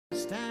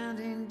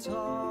standing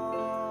tall.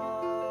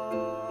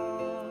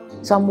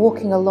 So I'm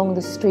walking along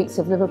the streets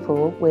of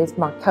Liverpool with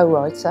my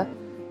co-writer,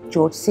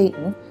 George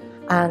Seaton,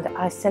 and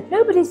I said,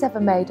 nobody's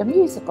ever made a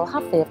musical,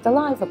 have they, of the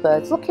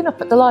Liverbirds, looking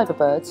up at the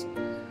Liverbirds.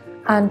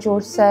 And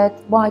George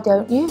said, why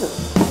don't you?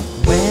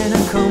 When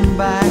I come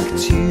back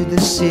to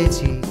the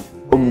city.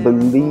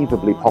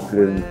 Unbelievably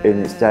popular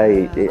in its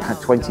day. It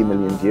had 20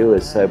 million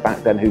viewers, so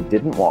back then who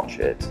didn't watch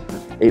it?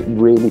 It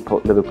really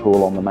put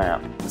Liverpool on the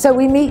map. So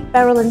we meet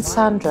Beryl and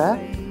Sandra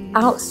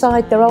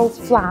outside their old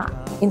flat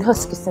in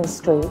Huskisson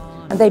Street,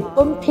 and they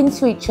bump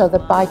into each other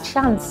by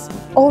chance.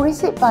 Or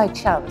is it by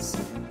chance?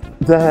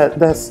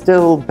 They're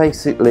still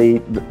basically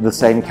the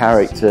same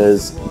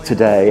characters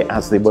today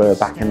as they were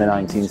back in the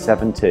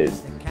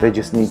 1970s. They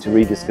just need to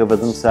rediscover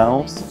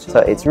themselves.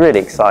 So it's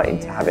really exciting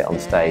to have it on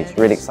stage,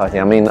 really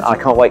exciting. I mean, I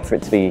can't wait for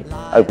it to be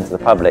open to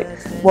the public.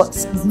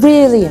 What's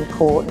really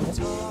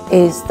important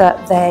is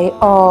that they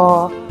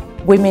are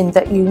women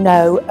that you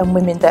know and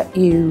women that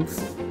you've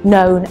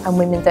known and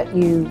women that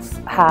you've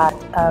had,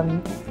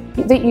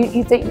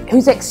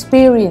 whose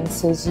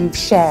experiences you've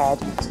shared.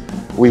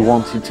 We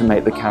wanted to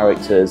make the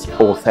characters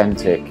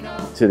authentic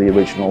to the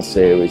original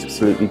series,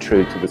 absolutely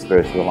true to the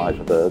spirit of the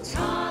Liverbirds.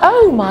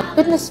 Oh my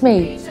goodness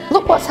me,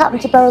 look what's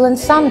happened to Beryl and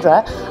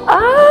Sandra.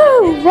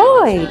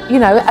 Oh right, you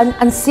know,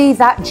 and see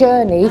that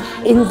journey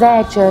in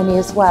their journey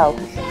as well.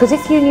 Because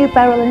if you knew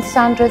Beryl and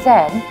Sandra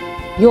then,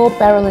 you're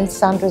Beryl and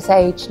Sandra's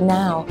age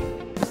now.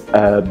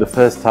 The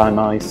first time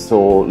I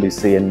saw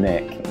Lucy and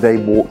Nick, they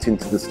walked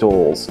into the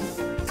stalls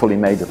fully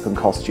made up in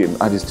costume.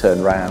 I just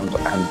turned around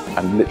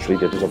and literally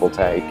did a double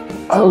take.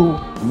 Oh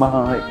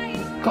my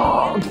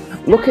God,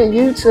 look at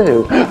you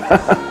two.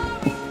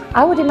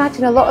 I would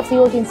imagine a lot of the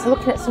audience are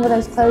looking at some of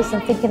those clothes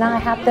and thinking I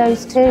had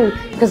those too,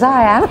 because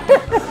I am.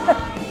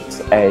 It's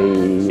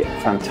a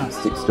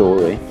fantastic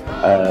story,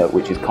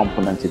 which is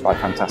complemented by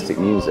fantastic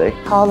music.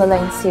 Carla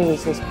Lane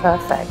series was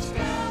perfect,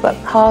 but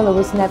Carla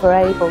was never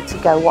able to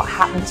go, what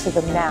happened to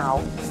them now?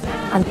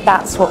 And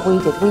that's what we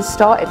did. We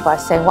started by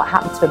saying, what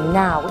happened to them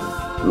now?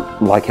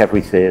 Like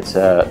every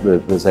theatre,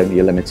 there's only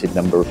a limited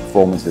number of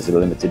performances and a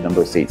limited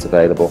number of seats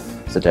available,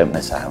 so don't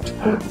miss out.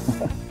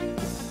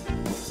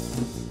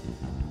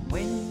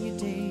 When your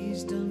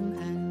day's done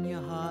and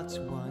your heart's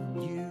won,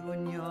 you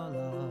and your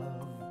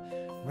love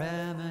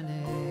reminisce.